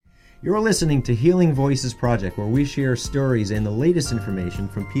You're listening to Healing Voices Project, where we share stories and the latest information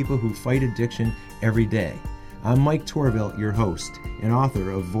from people who fight addiction every day. I'm Mike Torville, your host and author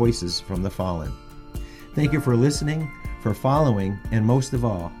of Voices from the Fallen. Thank you for listening, for following, and most of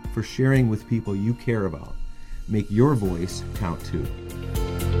all, for sharing with people you care about. Make your voice count too.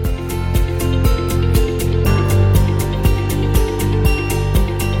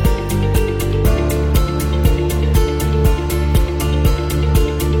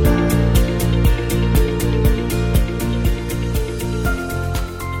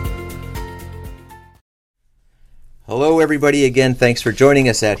 Hello, everybody. Again, thanks for joining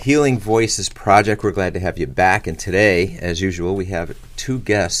us at Healing Voices Project. We're glad to have you back. And today, as usual, we have two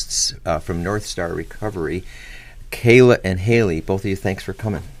guests from Northstar Recovery, Kayla and Hayley. Both of you, thanks for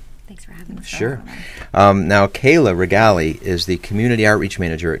coming. Thanks for having us. Sure. Now, Kayla Rigali is the Community Outreach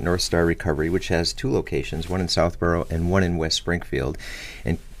Manager at Northstar Recovery, which has two locations, one in Southborough and one in West Springfield.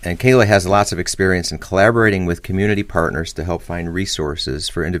 And Kayla has lots of experience in collaborating with community partners to help find resources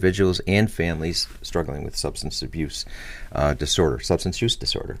for individuals and families struggling with substance use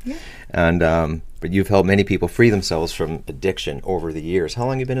disorder. Yeah. And but you've helped many people free themselves from addiction over the years. How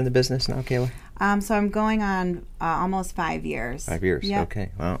long have you been in the business now, Kayla? So I'm going on almost 5 years. 5 years. Yep. Okay.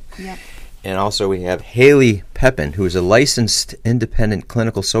 Wow. Yep. And also we have Hayley Pepin, who is a licensed independent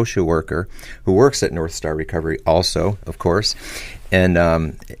clinical social worker who works at Northstar Recovery also, of course. And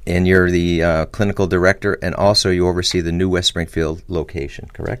you're the clinical director, and also you oversee the new West Springfield location,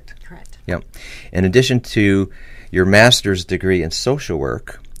 correct? Correct. Yep. In addition to your master's degree in social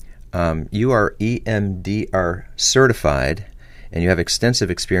work, you are EMDR certified, and you have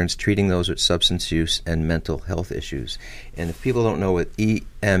extensive experience treating those with substance use and mental health issues. And if people don't know what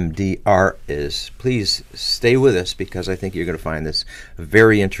EMDR is, please stay with us, because I think you're going to find this a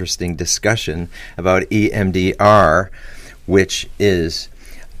very interesting discussion about EMDR, which is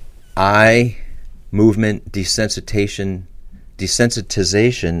eye movement desensitization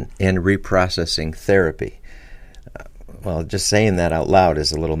and reprocessing therapy. Well, just saying that out loud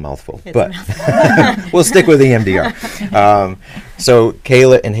is a little mouthful, but we'll stick with EMDR. So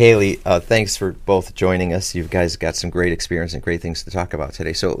Kayla and Hayley, thanks for both joining us. You guys got some great experience and great things to talk about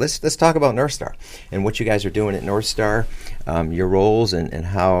today. So let's talk about Northstar and what you guys are doing at Northstar, your roles and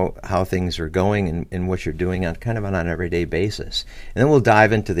how things are going and what you're doing on kind of on an everyday basis. And then we'll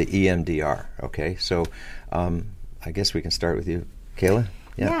dive into the EMDR, okay? So I guess we can start with you, Kayla.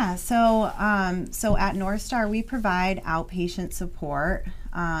 Yeah. So at Northstar, we provide outpatient support.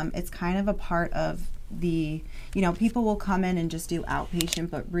 It's kind of a part of the, people will come in and just do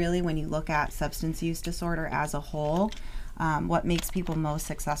outpatient, but really when you look at substance use disorder as a whole, what makes people most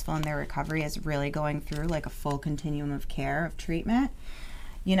successful in their recovery is really going through like a full continuum of care, of treatment.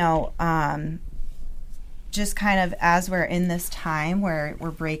 Just kind of as we're in this time where we're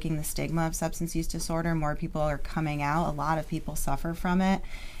breaking the stigma of substance use disorder, more people are coming out. A lot of people suffer from it.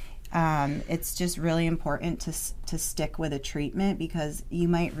 It's just really important to stick with a treatment, because you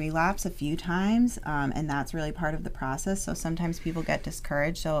might relapse a few times, and that's really part of the process. So sometimes people get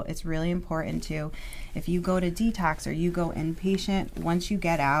discouraged. So it's really important to, if you go to detox or you go inpatient, once you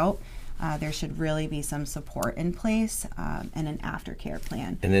get out, there should really be some support in place and an aftercare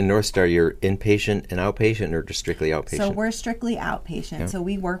plan. And in Northstar, you're inpatient and outpatient, or just strictly outpatient? So we're strictly outpatient. Yeah. So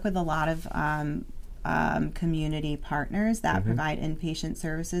we work with a lot of community partners that provide inpatient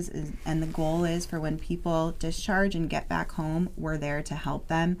services, and the goal is for when people discharge and get back home, we're there to help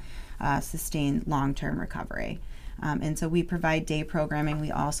them sustain long-term recovery. And so we provide day programming. We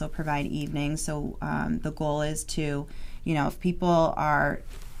also provide evenings. So the goal is to, if people are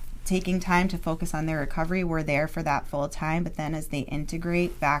taking time to focus on their recovery, we're there for that full time. But then as they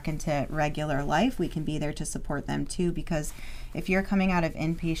integrate back into regular life, we can be there to support them too. Because if you're coming out of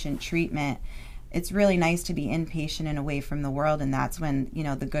inpatient treatment, it's really nice to be inpatient and away from the world, and that's when,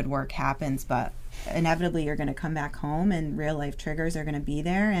 the good work happens. But inevitably you're going to come back home and real life triggers are going to be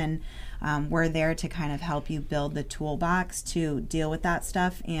there, and we're there to kind of help you build the toolbox to deal with that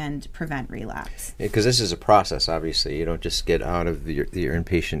stuff and prevent relapse. Because this is a process, obviously. You don't just get out of your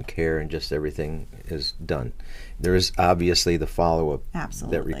inpatient care and just everything is done. There is obviously the follow-up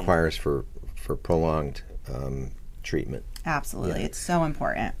that requires for prolonged treatment. Absolutely. Yeah. It's so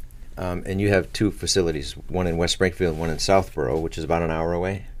important. And you have two facilities, one in West Springfield, one in Southborough, which is about an hour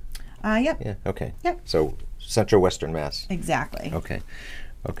away? Yep. Yeah, okay. Yep. So central western Mass. Exactly. Okay.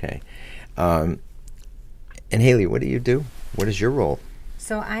 And Hayley, what do you do? What is your role?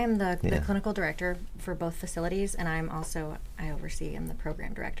 So I am the clinical director for both facilities, and I oversee, I'm the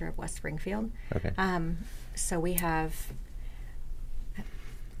program director of West Springfield. Okay. So we have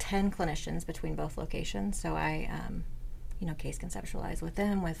 10 clinicians between both locations. So I case conceptualize with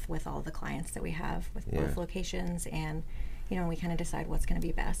them, with all the clients that we have with both locations, and we kind of decide what's going to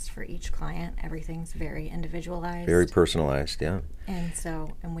be best for each client. Everything's very individualized, very personalized. Yeah. And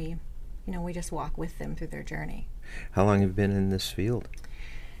so, we just walk with them through their journey. How long have you been in this field?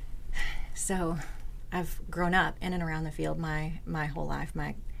 So I've grown up in and around the field my whole life.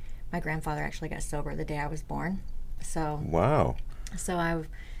 My grandfather actually got sober the day I was born. So wow. So I've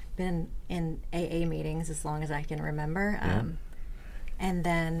been in AA meetings as long as I can remember. And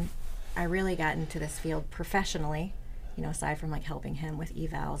then I really got into this field professionally, aside from like helping him with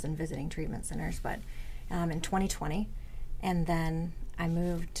evals and visiting treatment centers, but in 2020. And then I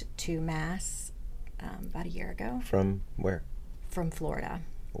moved to Mass about a year ago. From where? From Florida.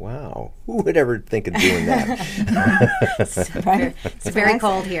 Wow. Who would ever think of doing that? It's very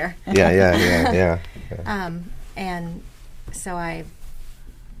cold here. Yeah. And so I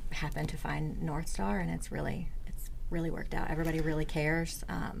happened to find Northstar, and it's really worked out. Everybody really cares.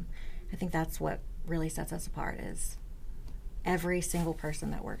 I think that's what really sets us apart, is every single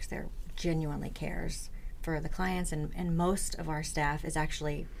person that works there genuinely cares for the clients, and most of our staff is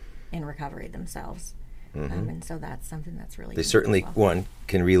actually in recovery themselves. And so that's something that's really they certainly one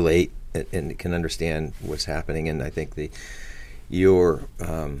can relate and can understand what's happening, and I think your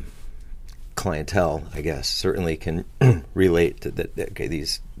clientele, I guess, certainly can relate to that. Okay,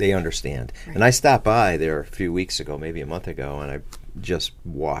 they understand. Right. And I stopped by there a few weeks ago, maybe a month ago, and I just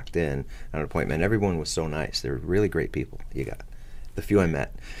walked in on an appointment. Everyone was so nice. They're really great people. You got the few I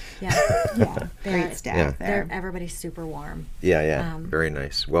met. Yeah, great staff there. Everybody's super warm. Yeah, very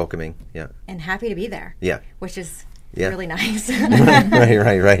nice, welcoming. Yeah, and happy to be there. Yeah, which is really nice.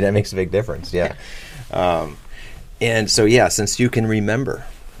 Right. That makes a big difference. Yeah, and so since you can remember,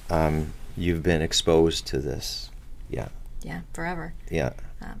 you've been exposed to this. Yeah, forever. Yeah,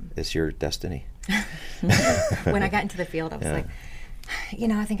 it's your destiny. When I got into the field, I was like,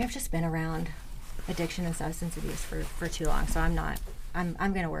 I think I've just been around addiction and substance abuse for too long, so I'm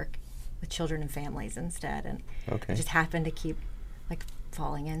going to work with children and families instead. And I just happened to keep like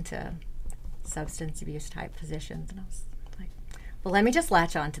falling into substance abuse type positions, and I was like, well, let me just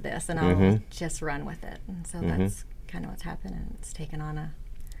latch on to this and I'll just run with it. And so that's kind of what's happened, and it's taken on a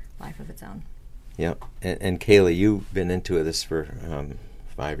life of its own. Yep. And Kayla, you've been into this for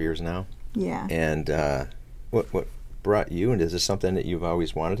 5 years now. Yeah. And what brought you, and is this something that you've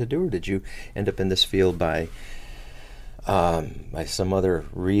always wanted to do, or did you end up in this field by some other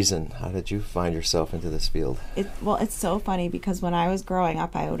reason? How did you find yourself into this field? It's so funny, because when I was growing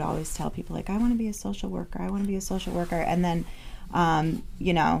up, I would always tell people, like, I want to be a social worker. And then, I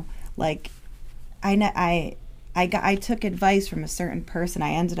took advice from a certain person.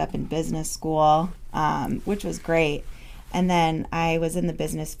 I ended up in business school, which was great. And then I was in the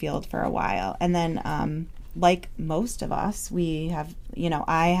business field for a while. And then, like most of us, we have,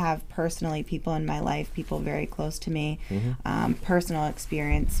 I have personally people in my life, people very close to me, personal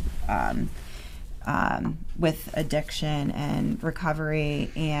experience with addiction and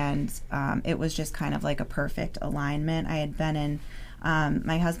recovery. And it was just kind of like a perfect alignment. I had been in,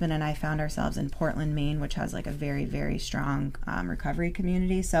 my husband and I found ourselves in Portland, Maine, which has like a very, very strong recovery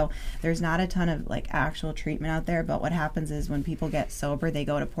community. So there's not a ton of like actual treatment out there, but what happens is when people get sober, they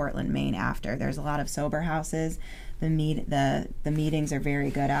go to Portland, Maine after. There's a lot of sober houses. The meetings are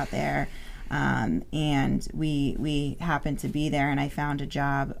very good out there. And we happened to be there, and I found a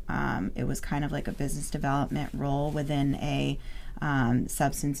job. It was kind of like a business development role within a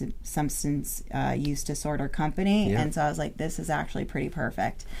substance use disorder company. And so I was like, this is actually pretty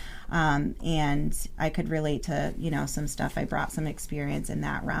perfect. And I could relate to, some stuff. I brought some experience in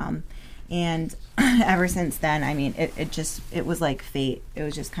that realm. And ever since then, I mean, it was like fate. It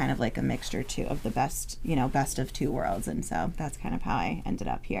was just kind of like a mixture too of the best of two worlds. And so that's kind of how I ended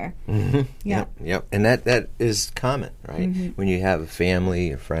up here. Yep. And that is common, right? When you have a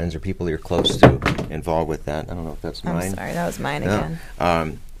family or friends or people you're close to involved with that. I don't know if that's mine. I'm sorry, that was mine again.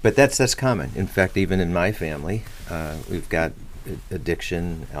 But that's common. In fact, even in my family, we've got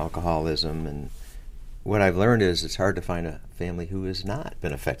addiction, alcoholism, and what I've learned is it's hard to find a family who has not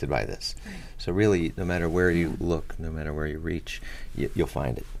been affected by this. So really, no matter where you look, no matter where you reach, you'll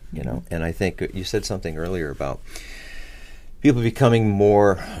find it, And I think you said something earlier about people becoming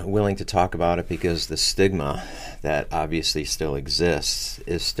more willing to talk about it because the stigma that obviously still exists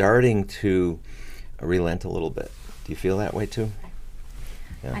is starting to relent a little bit. Do you feel that way too?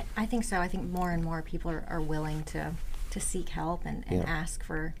 Yeah. I think so. I think more and more people are willing to seek help and ask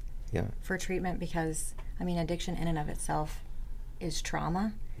for treatment, because I mean, addiction in and of itself is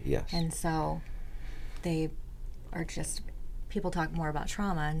trauma. Yes. And so people talk more about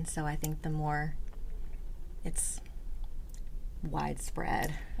trauma, and so I think the more it's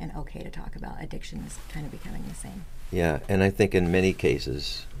widespread and okay to talk about. Addiction is kind of becoming the same. Yeah, and I think in many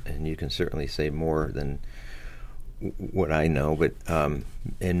cases, and you can certainly say more than what I know, but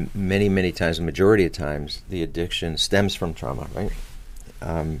in many times, the majority of times, the addiction stems from trauma, right?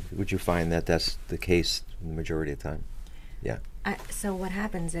 Would you find that that's the case the majority of the time? Yeah. So what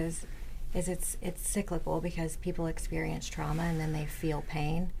happens is it's cyclical, because people experience trauma and then they feel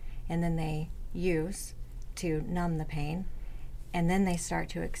pain and then they use to numb the pain, and then they start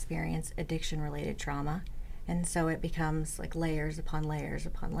to experience addiction-related trauma, and so it becomes like layers upon layers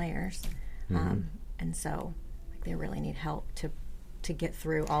upon layers, and so they really need help to get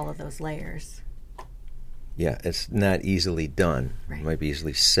through all of those layers. Yeah, it's not easily done. Right. It might be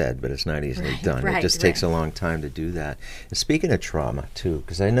easily said, but it's not easily done. Right, it just takes a long time to do that. And speaking of trauma, too,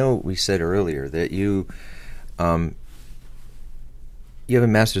 because I know we said earlier that you have a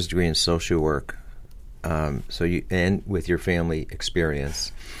master's degree in social work, so you, and with your family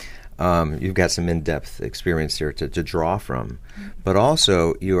experience, you've got some in-depth experience here to draw from. But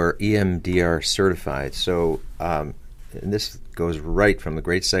also, you are EMDR certified. So, and this goes right from the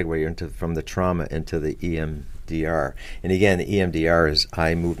great segue from the trauma into the EMDR. And again, the EMDR is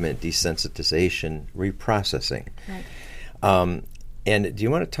eye movement desensitization reprocessing. Right. And do you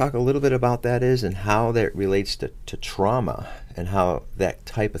want to talk a little bit about that and how that relates to trauma and how that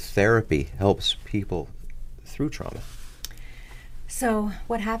type of therapy helps people through trauma? So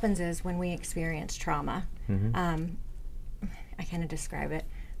what happens is when we experience trauma, I kind of describe it.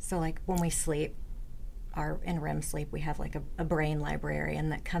 So like when we sleep, in REM sleep, we have like a brain librarian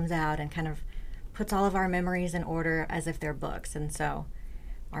that comes out and kind of puts all of our memories in order as if they're books. And so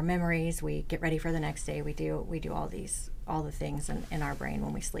our memories, we get ready for the next day. We do all the things in our brain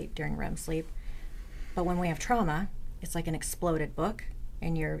when we sleep during REM sleep. But when we have trauma, it's like an exploded book,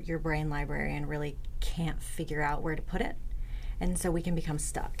 and your brain librarian really can't figure out where to put it. And so we can become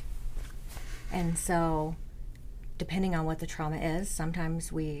stuck. And so depending on what the trauma is,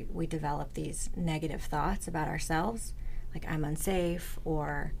 sometimes we develop these negative thoughts about ourselves, like I'm unsafe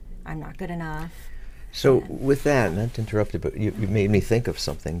or I'm not good enough. So with that, not to interrupt you, but you made me think of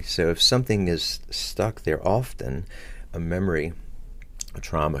something. So if something is stuck there, often a memory, a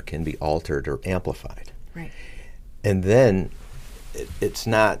trauma can be altered or amplified. Right. And then it's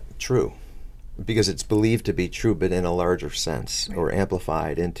not true because it's believed to be true, but in a larger sense, right, or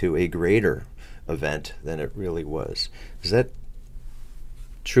amplified into a greater event than it really was. Is that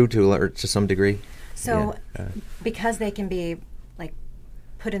true to some degree? So because they can be like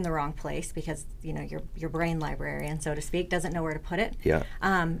put in the wrong place, because your brain librarian, so to speak, doesn't know where to put it. Yeah.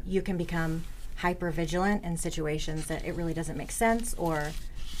 You can become hyper vigilant in situations that it really doesn't make sense, or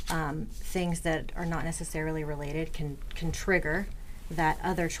things that are not necessarily related can trigger that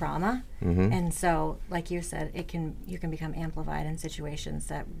other trauma. And so, like you said, you can become amplified in situations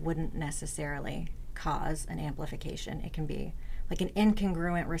that wouldn't necessarily cause an amplification. It can be like an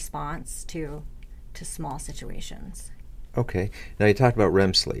incongruent response to small situations. Okay. Now you talked about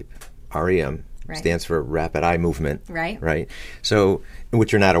REM sleep. REM stands for rapid eye movement. Right. So,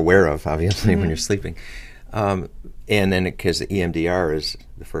 which you're not aware of, obviously, when you're sleeping. And then because the EMDR is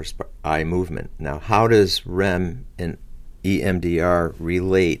the first eye movement. Now, how does REM and EMDR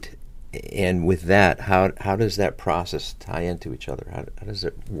relate? And with that, how does that process tie into each other? How does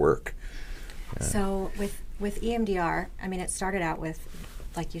it work? So with EMDR, I mean, it started out with,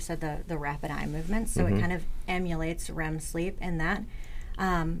 like you said, the rapid eye movement. So it kind of emulates REM sleep in that.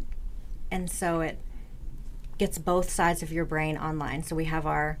 And so it gets both sides of your brain online. So we have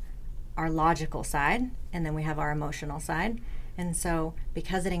our logical side, and then we have our emotional side. And so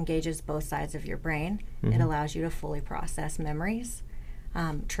because it engages both sides of your brain, it allows you to fully process memories,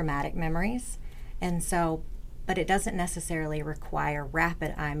 traumatic memories. And so, but it doesn't necessarily require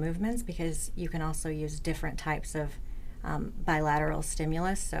rapid eye movements, because you can also use different types of bilateral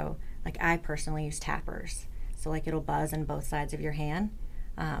stimulus. So like I personally use tappers. So like it'll buzz on both sides of your hand.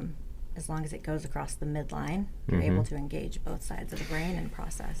 As long as it goes across the midline, you're able to engage both sides of the brain and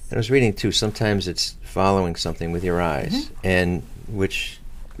process. And I was reading, too, sometimes it's following something with your eyes, and which,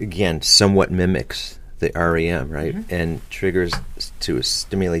 again, somewhat mimics the REM, right? And triggers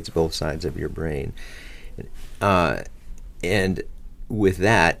stimulates both sides of your brain. And with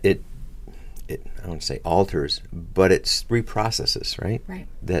that, it I don't say alters, but it reprocesses, right? Right.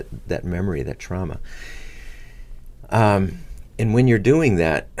 That memory, that trauma. And when you're doing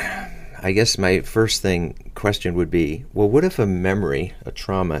that, I guess my first question would be, well, what if a memory, a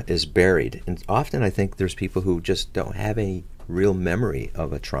trauma, is buried? And often I think there's people who just don't have any real memory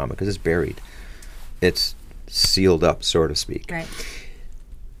of a trauma because it's buried. It's sealed up, so to speak. Right.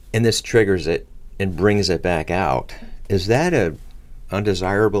 And this triggers it and brings it back out. Is that a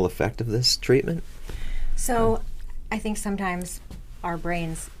undesirable effect of this treatment? So I think sometimes our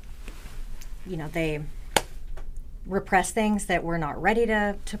brains, they repress things that we're not ready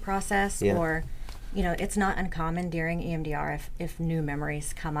to process, or, it's not uncommon during EMDR if new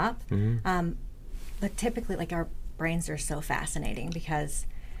memories come up. But typically, like, our brains are so fascinating because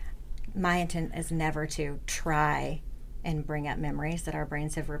my intent is never to try and bring up memories that our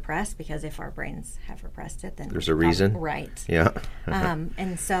brains have repressed, because if our brains have repressed it, then there's a reason. Right. Yeah.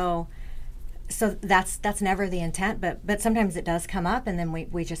 And so that's never the intent, but sometimes it does come up, and then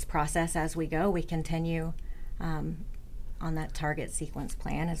we just process as we go. We continue on that target sequence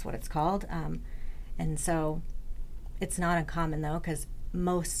plan is what it's called. And so it's not uncommon, though, because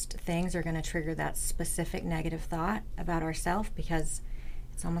most things are going to trigger that specific negative thought about ourselves, because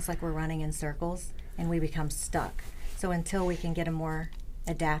it's almost like we're running in circles and we become stuck. So until we can get a more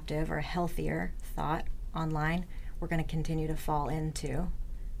adaptive or a healthier thought online, we're going to continue to fall into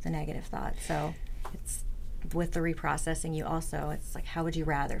the negative thought. So it's with the reprocessing, it's like, how would you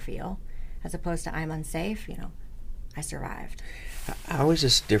rather feel? As opposed to, I'm unsafe, I survived. How is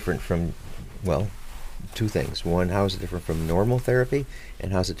this different from, well, two things. One, how is it different from normal therapy,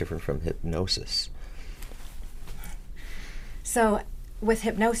 and how is it different from hypnosis? So with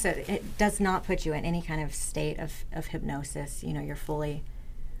hypnosis, it does not put you in any kind of state of hypnosis. You're fully...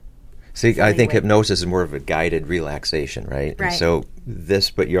 See, I think hypnosis is more of a guided relaxation, right? Right. And so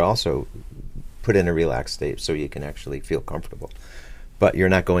but you're also put in a relaxed state so you can actually feel comfortable. But you're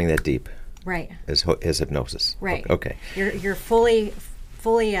not going that deep. Right. As hypnosis. Right. Okay. You're fully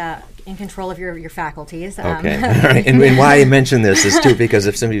in control of your faculties. Okay. All right. And why I mention this is, too, because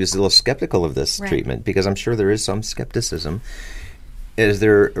if somebody was a little skeptical of this treatment, because I'm sure there is some skepticism, is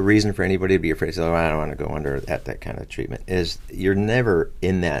there a reason for anybody to be afraid? So, I don't want to go under that kind of treatment. Is you're never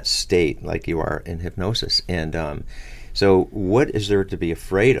in that state like you are in hypnosis. And so what is there to be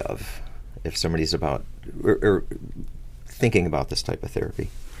afraid of if somebody's about or thinking about this type of therapy?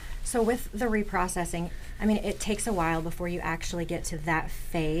 So with the reprocessing, it takes a while before you actually get to that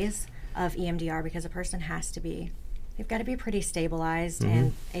phase of EMDR, because a person they've got to be pretty stabilized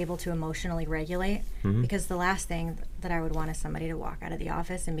and able to emotionally regulate, because the last thing that I would want is somebody to walk out of the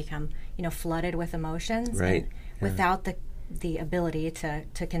office and become, flooded with emotions, right, without the ability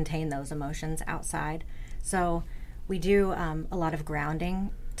to contain those emotions outside. So we do a lot of grounding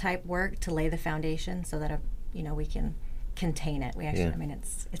type work to lay the foundation so that we can contain it. We actually,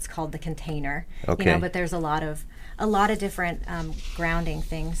 it's called the container. Okay. But there's a lot of different grounding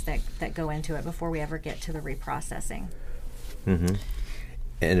things that go into it before we ever get to the reprocessing. And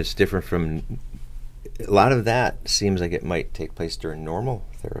it's different from a lot of that. Seems like it might take place during normal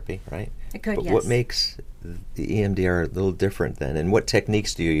therapy, right? It could. But yes. What makes the EMDR a little different then, and what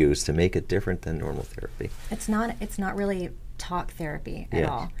techniques do you use to make it different than normal therapy? It's not really talk therapy at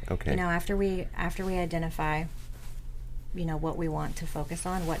all. Okay. After we identify what we want to focus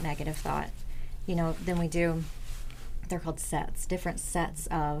on, what negative thought, then we do, they're called sets, different sets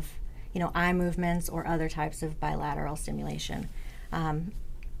of, eye movements or other types of bilateral stimulation.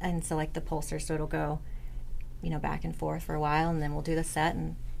 And so like the pulsar, so it'll go, back and forth for a while, and then we'll do the set,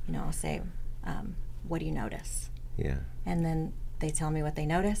 and, I'll say, what do you notice? Yeah. And then they tell me what they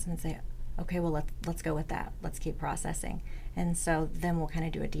notice and say, okay, well, let's go with that. Let's keep processing. And so then we'll kind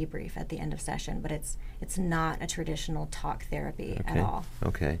of do a debrief at the end of session, but it's not a traditional talk therapy at all.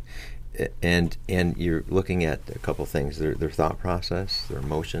 Okay. And you're looking at a couple things, their thought process, their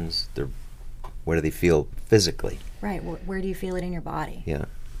emotions, what do they feel physically? Right. Where do you feel it in your body? Yeah.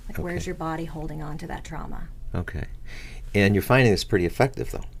 Like, where's your body holding on to that trauma? Okay. And you're finding this pretty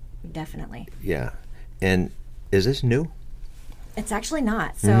effective, though? Definitely. Yeah. And is this new? It's actually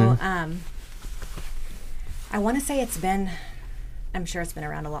not. So I want to say I'm sure it's been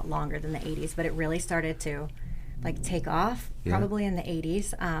around a lot longer than the 80s, but it really started to take off probably in the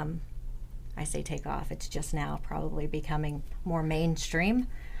 80s. I say take off, it's just now probably becoming more mainstream.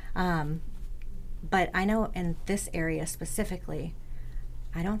 But I know in this area specifically,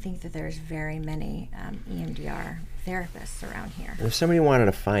 I don't think that there's very many EMDR therapists around here. If somebody wanted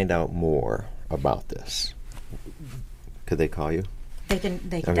to find out more about this, could they call you? They can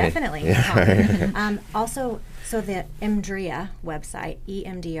definitely call me. Also, so the EMDRIA website,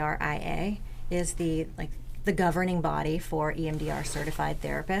 EMDRIA, is the governing body for EMDR certified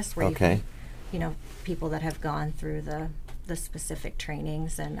therapists, where you can, people that have gone through the specific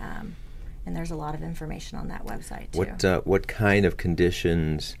trainings, and there's a lot of information on that website too. What kind of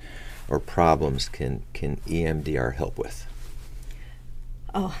conditions or problems can EMDR help with?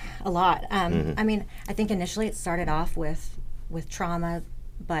 Oh, a lot. I think initially it started off with trauma,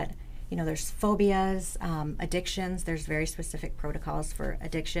 but there's phobias, addictions. There's very specific protocols for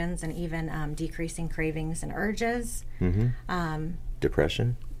addictions, and even decreasing cravings and urges.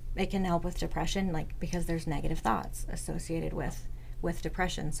 Depression. It can help with depression, like because there's negative thoughts associated with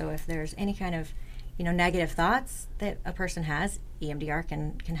depression. So if there's any kind of negative thoughts that a person has, EMDR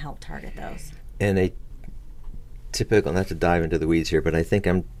can help target those. And a typical, not to dive into the weeds here, but I think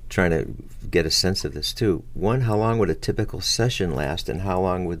I'm trying to get a sense of this too. One, how long would a typical session last, and how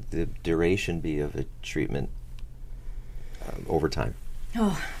long would the duration be of a treatment over time?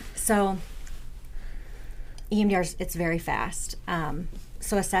 Oh, so EMDR, it's very fast.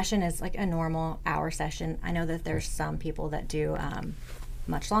 So a session is like a normal hour session. I know that there's some people that do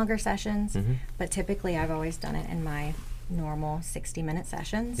much longer sessions, but typically I've always done it in my normal 60-minute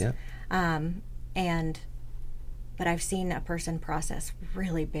sessions. Yeah. But I've seen a person process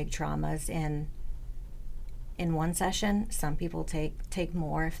really big traumas in one session. Some people take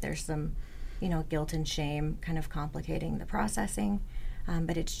more if there's some, guilt and shame kind of complicating the processing.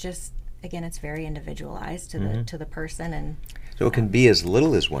 But it's just, again, it's very individualized to the person. And so it can be as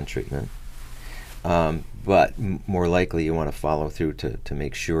little as one treatment, but more likely you want to follow through to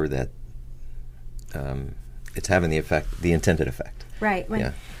make sure that it's having the intended effect. Right.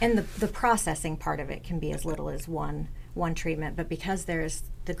 And the processing part of it can be as little as one treatment, but because there's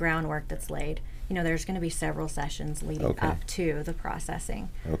the groundwork that's laid, there's going to be several sessions leading up to the processing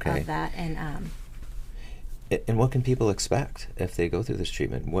of that. And what can people expect if they go through this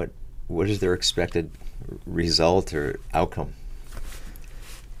treatment? What is their expected result or outcome?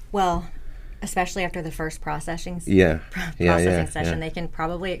 Well, especially after the first processing session, they can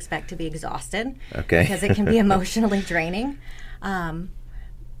probably expect to be exhausted because it can be emotionally draining.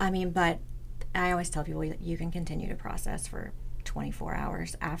 But I always tell people you can continue to process for 24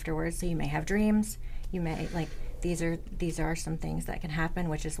 hours afterwards. So you may have dreams. You may these are some things that can happen,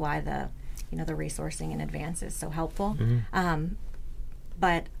 which is why the resourcing in advance is so helpful.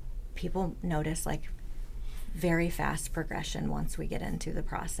 But people notice very fast progression once we get into the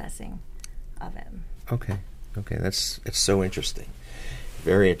processing of it. Okay, it's so interesting.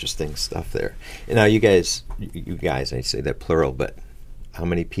 Very interesting stuff there. And now you guys, I say that plural, but how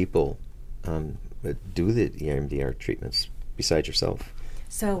many people do the EMDR treatments besides yourself?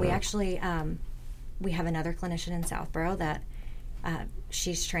 So we actually, we have another clinician in Southborough that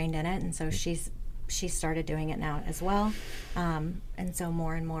she's trained in it, and so she started doing it now as well. And so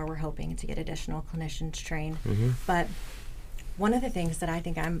more and more we're hoping to get additional clinicians trained. But one of the things that I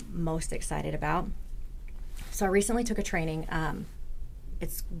think I'm most excited about, so I recently took a training,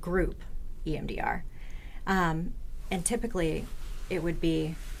 it's group EMDR. And typically it would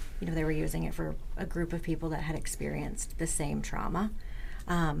be, they were using it for a group of people that had experienced the same trauma.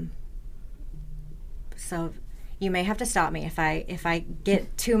 So you may have to stop me if I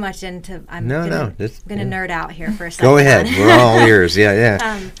get too much into. I'm gonna nerd out here for a second. Go ahead. We're all ears.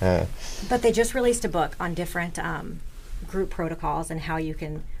 Yeah. But they just released a book on different group protocols and how you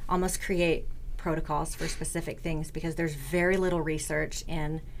can almost create protocols for specific things, because there's very little research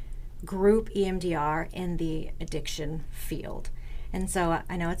in group EMDR in the addiction field. And so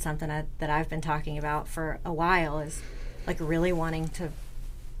I know it's something that I've been talking about for a while, is really wanting to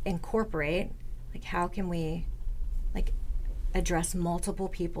incorporate how can we address multiple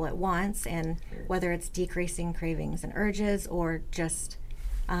people at once, and whether it's decreasing cravings and urges or just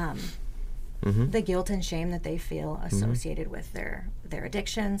the guilt and shame that they feel associated with their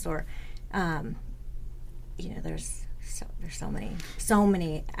addictions, or there's so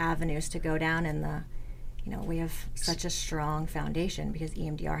many avenues to go down, and we have such a strong foundation because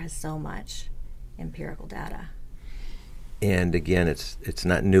EMDR has so much empirical data. And again, it's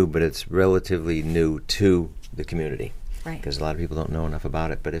not new, but it's relatively new to the community. Right. Because a lot of people don't know enough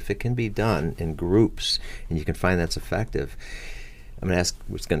about it. But if it can be done in groups and you can find that's effective, I'm going to ask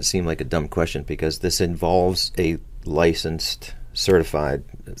what's going to seem like a dumb question, because this involves a licensed, certified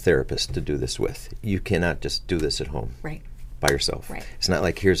therapist to do this with. You cannot just do this at home. Right. By yourself. Right. It's not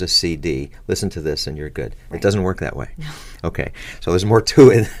like, here's a CD, listen to this and you're good. Right. It doesn't work that way. No. Okay. So there's more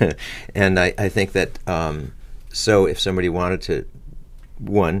to it. And I think that, so if somebody wanted to,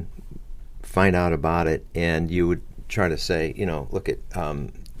 one, find out about it, and you would try to say, look at,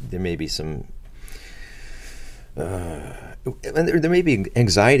 there may be some, and there may be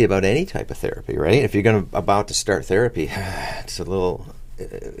anxiety about any type of therapy, right? If you're about to start therapy, it's a little,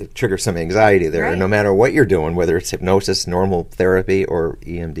 it triggers some anxiety there, right. No matter what you're doing, whether it's hypnosis, normal therapy, or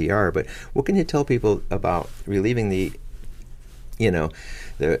EMDR. But what can you tell people about relieving the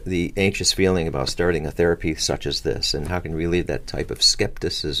anxious feeling about starting a therapy such as this, and how can you relieve that type of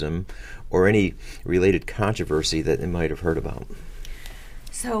skepticism or any related controversy that they might have heard about?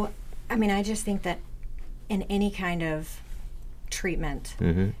 So I mean, I just think that in any kind of treatment,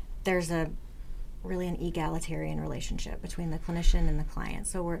 there's really an egalitarian relationship between the clinician and the client.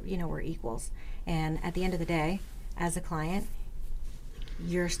 So we're equals. And at the end of the day, as a client,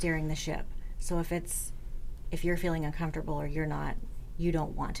 you're steering the ship. So if you're feeling uncomfortable or you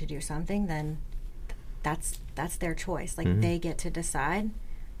don't want to do something, then that's their choice. Like they get to decide,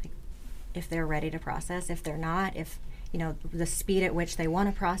 like, if they're ready to process, if they're not, if the speed at which they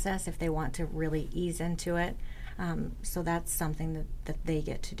want to process, if they want to really ease into it. So that's something that they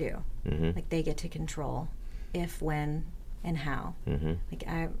get to do. Like they get to control if, when, and how. Like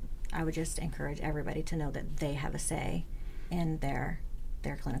I would just encourage everybody to know that they have a say in their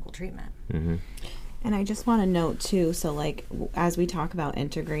clinical treatment. And I just want to note too, so like as we talk about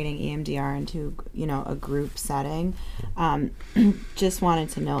integrating EMDR into a group setting, just wanted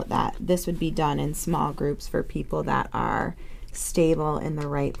to note that this would be done in small groups for people that are stable in the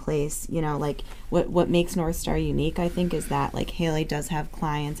right place. Like what makes Northstar unique, I think, is that like Hayley does have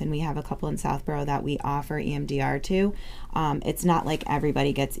clients, and we have a couple in Southborough that we offer EMDR to. It's not like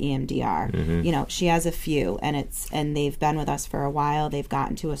everybody gets EMDR. She has a few, and they've been with us for a while. They've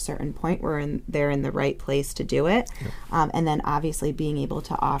gotten to a certain point where they're in the right place to do it. And then obviously being able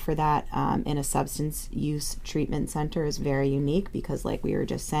to offer that in a substance use treatment center is very unique, because like we were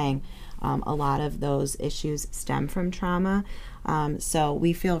just saying, a lot of those issues stem from trauma. So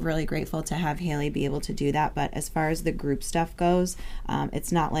we feel really grateful to have Hayley be able to do that. But as far as the group stuff goes,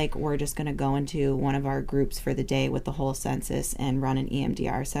 it's not like we're just going to go into one of our groups for the day with the whole census and run an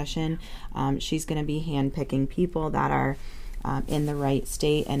EMDR session. She's going to be handpicking people that are in the right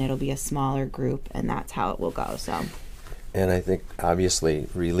state, and it'll be a smaller group, and that's how it will go. So. And I think obviously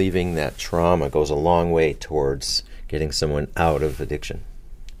relieving that trauma goes a long way towards getting someone out of addiction.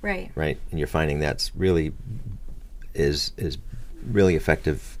 Right. And you're finding that's really is really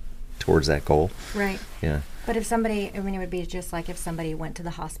effective towards that goal. Right. Yeah. But if somebody, it would be just like if somebody went to the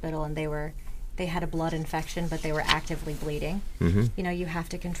hospital and they had a blood infection, but they were actively bleeding. You have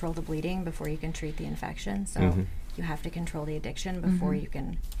to control the bleeding before you can treat the infection. So you have to control the addiction before you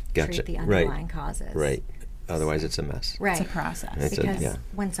can treat the underlying causes. Right. Otherwise, it's a mess. Right. It's a process. Because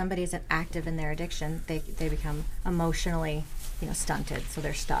when somebody's active in their addiction, they become emotionally stunted, so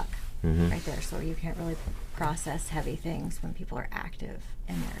they're stuck right there. So you can't really process heavy things when people are active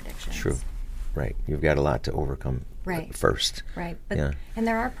in their addictions. True. Right. You've got a lot to overcome first. Right. But and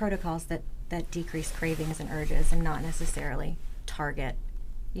there are protocols that decrease cravings and urges and not necessarily target,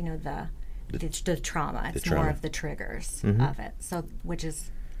 the trauma. It's more of the triggers of it. So which is,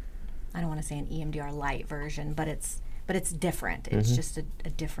 I don't want to say an EMDR light version, but it's different. It's just a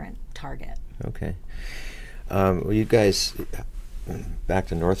different target. Okay. Well, you guys, back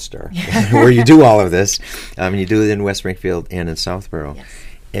to Northstar, where you do all of this. You do it in West Springfield and in Southborough. Yes.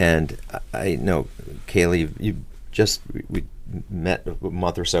 And I know, Kayla, we met a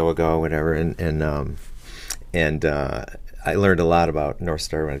month or so ago, whatever, and I learned a lot about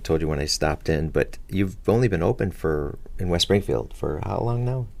Northstar when I told you when I stopped in. But you've only been open in West Springfield for how long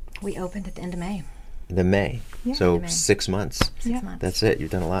now? We opened at the end of May. The May. Yeah. So May. 6 months. 6 months. That's it. You've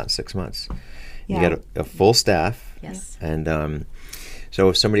done a lot in 6 months. Yeah. You got a full staff. Yes. And so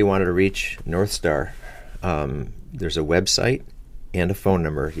if somebody wanted to reach Northstar, there's a website and a phone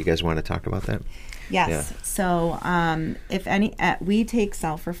number. You guys want to talk about that? Yes. Yeah. So we take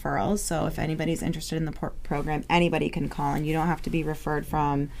self-referrals. So if anybody's interested in the program, anybody can call, and you don't have to be referred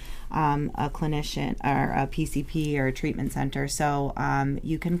from a clinician or a PCP or a treatment center. So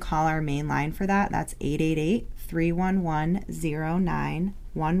you can call our main line for that. That's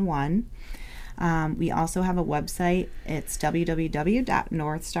 888-311-0911. We also have a website. It's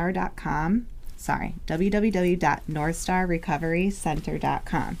www.northstar.com.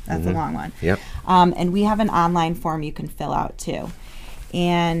 www.northstarrecoverycenter.com. That's a long one. Yep. And we have an online form you can fill out too.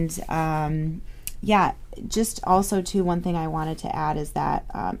 And just also too, one thing I wanted to add is that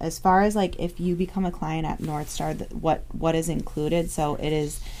as far as like if you become a client at Northstar, what is included? So it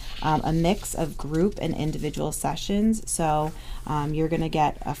is a mix of group and individual sessions. So you're going to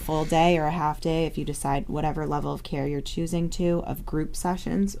get a full day or a half day if you decide whatever level of care you're choosing to of group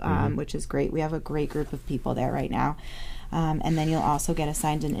sessions, which is great. We have a great group of people there right now. And then you'll also get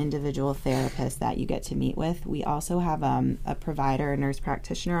assigned an individual therapist that you get to meet with. We also have a provider, a nurse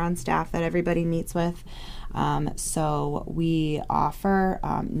practitioner on staff that everybody meets with. So we offer,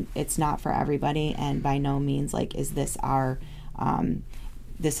 it's not for everybody, and by no means like is this our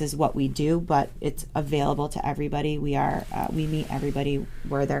this is what we do, but it's available to everybody. We meet everybody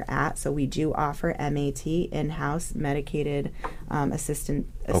where they're at. So we do offer MAT, in-house medicated assisted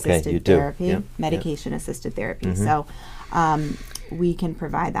therapy, medication assisted therapy. So we can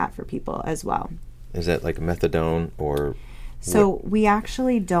provide that for people as well. Is that like methadone or? So we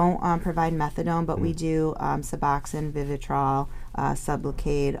actually don't provide methadone, but we do Suboxone, Vivitrol,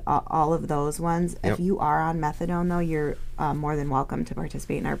 Sublocade, all of those ones. Yep. If you are on methadone, though, you're more than welcome to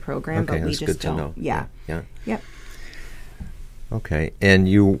participate in our program. Okay, but we that's just good to don't. know. Yeah. Yep. Okay, and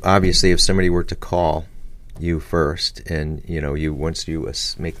you obviously, if somebody were to call you first, and once you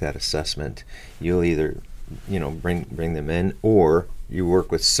make that assessment, you'll either bring them in, or you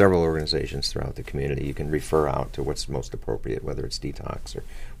work with several organizations throughout the community. You can refer out to what's most appropriate, whether it's detox or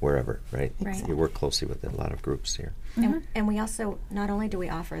wherever, right? Right. You work closely with a lot of groups here. And we also, not only do we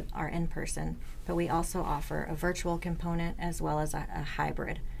offer our in-person, but we also offer a virtual component as well as a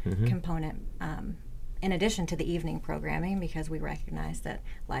hybrid component, in addition to the evening programming, because we recognize that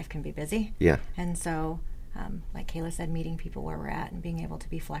life can be busy. Yeah. And so, like Kayla said, meeting people where we're at and being able to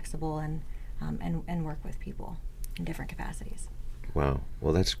be flexible and work with people in different capacities. Wow.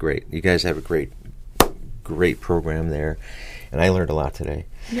 Well, that's great. You guys have a great program there, and I learned a lot today.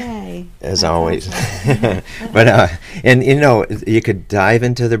 Yay! As always. But and you could dive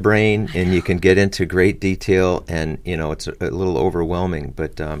into the brain, and you can get into great detail, and it's a little overwhelming.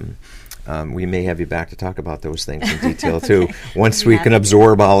 But we may have you back to talk about those things in detail too. Once we can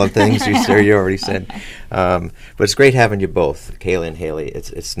absorb all the things you already said. But it's great having you both, Kayla and Hayley.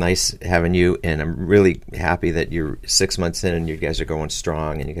 It's nice having you, and I'm really happy that you're 6 months in and you guys are going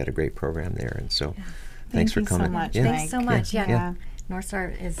strong, and you got a great program there. And so, thanks for coming. So much, yeah. Thanks so much. Yeah.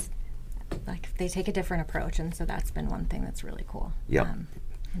 Northstar is they take a different approach, and so that's been one thing that's really cool. Yep.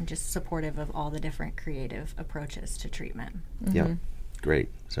 And just supportive of all the different creative approaches to treatment. Yep. Great.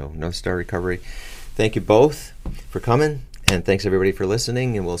 So, Northstar Recovery. Thank you both for coming, and thanks everybody for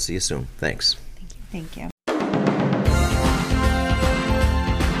listening, and we'll see you soon. Thanks. Thank you.